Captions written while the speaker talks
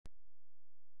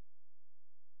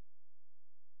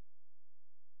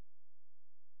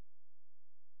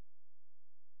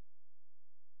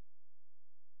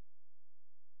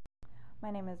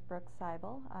My name is Brooke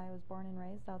Sicble. I was born and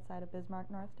raised outside of Bismarck,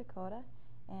 North Dakota,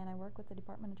 and I work with the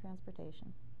Department of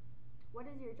Transportation. What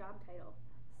is your job title?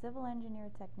 Civil Engineer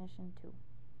Technician 2.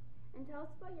 And tell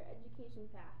us about your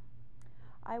education path.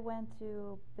 I went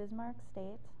to Bismarck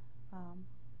State.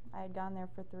 I had gone there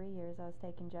for 3 years. I was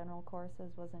taking general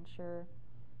courses, wasn't sure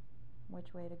which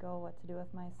way to go, what to do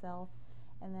with myself,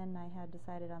 and then I had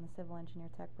decided on the Civil Engineer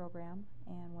Tech program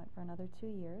and went for another 2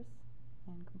 years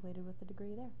and completed with a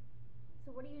degree there. So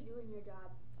what do you do in your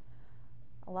job?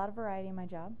 A lot of variety in my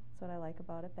job. That's what I like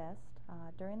about it best.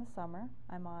 During the summer,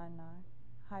 I'm on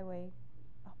highway.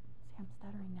 Oh, see, I'm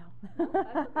stuttering now. No,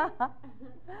 that's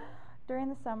okay. During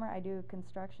the summer, I do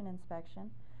construction inspection,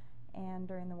 and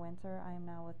during the winter, I am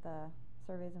now with the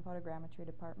Surveys and Photogrammetry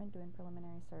Department doing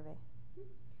preliminary survey.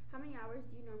 How many hours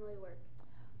do you normally work?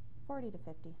 40 to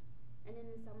 50. And in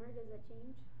the summer, does that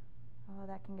change?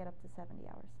 That can get up to 70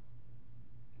 hours.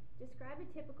 Describe a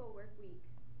typical work week.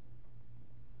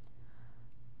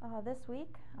 This week,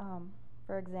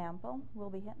 for example, we'll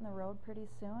be hitting the road pretty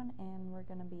soon, and we're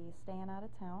going to be staying out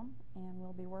of town, and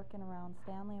we'll be working around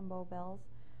Stanley and Bow Bells,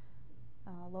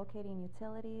 locating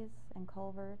utilities and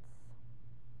culverts,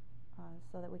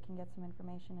 so that we can get some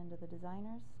information into the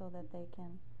designers so that they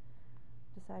can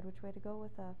decide which way to go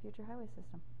with a future highway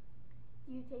system.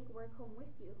 Do you take work home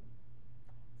with you?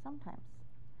 Sometimes.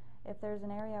 If there's an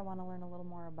area I want to learn a little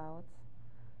more about,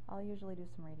 I'll usually do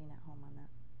some reading at home on that.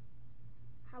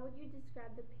 How would you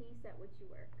describe the pace at which you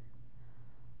work?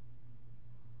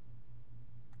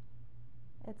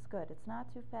 It's good. It's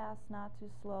not too fast, not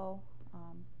too slow.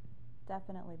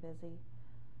 Definitely busy.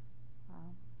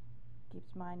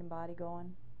 Keeps mind and body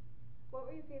going. What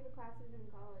were your favorite classes in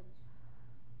college?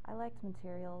 I liked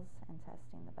materials and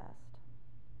testing the best.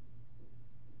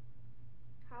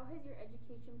 How has your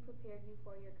education prepared you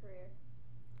for your career?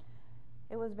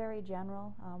 It was very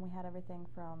general. We had everything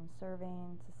from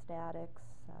surveying to statics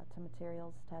to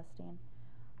materials testing.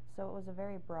 So it was a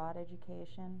very broad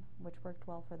education, which worked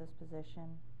well for this position,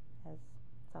 as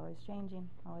it's always changing,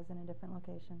 always in a different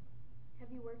location. Have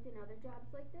you worked in other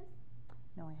jobs like this?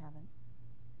 No, I haven't.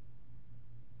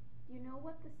 Do you know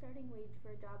what the starting wage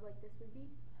for a job like this would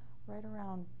be? Right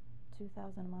around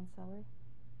 $2,000 a month salary.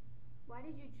 Why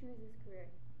did you choose this career?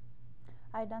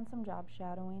 I had done some job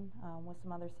shadowing with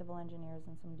some other civil engineers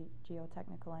and some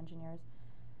geotechnical engineers,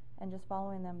 and just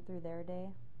following them through their day,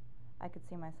 I could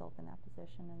see myself in that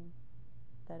position and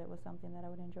that it was something that I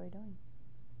would enjoy doing.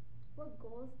 What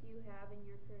goals do you have in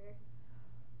your career?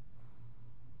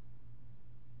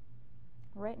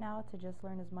 Right now, to just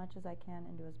learn as much as I can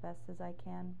and do as best as I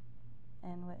can,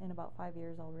 and in about 5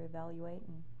 years I'll reevaluate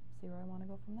and see where I want to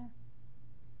go from there.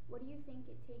 What do you think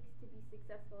it takes to be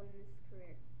successful in this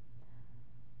career?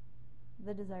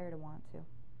 The desire to want to.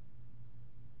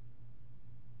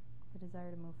 The desire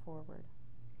to move forward.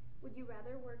 Would you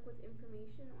rather work with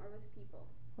information or with people?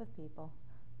 With people.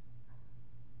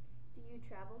 Do you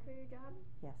travel for your job?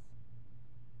 Yes.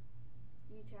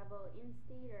 Do you travel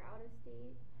in-state or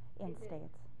out-of-state?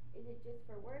 In-state. Is it just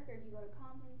for work, or do you go to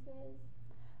conferences?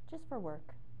 Just for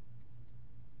work.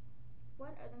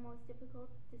 What are the most difficult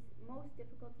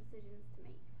decisions to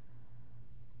make?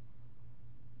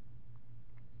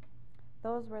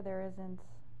 Those where there isn't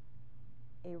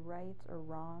a right or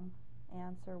wrong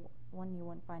answer, one you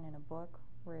wouldn't find in a book,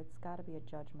 where it's got to be a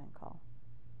judgment call.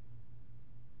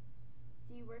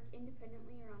 Do you work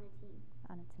independently or on a team?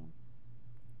 On a team.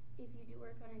 If you do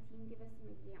work on a team, give us some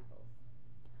examples.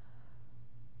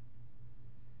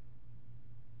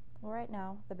 Well, right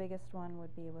now, the biggest one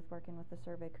would be with working with the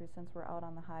survey crew. Since we're out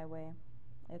on the highway,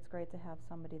 it's great to have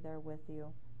somebody there with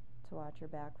you to watch your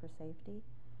back for safety.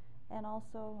 And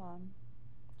also,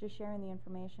 just sharing the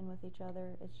information with each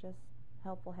other. It's just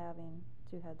helpful having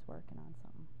two heads working on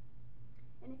something.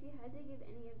 And if you had to give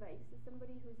any advice to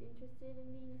somebody who's interested in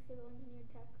being a civil engineer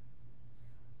tech?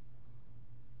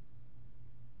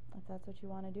 If that's what you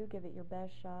want to do, give it your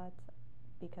best shot,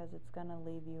 because it's going to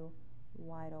leave you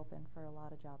wide open for a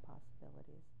lot of job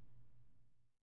possibilities.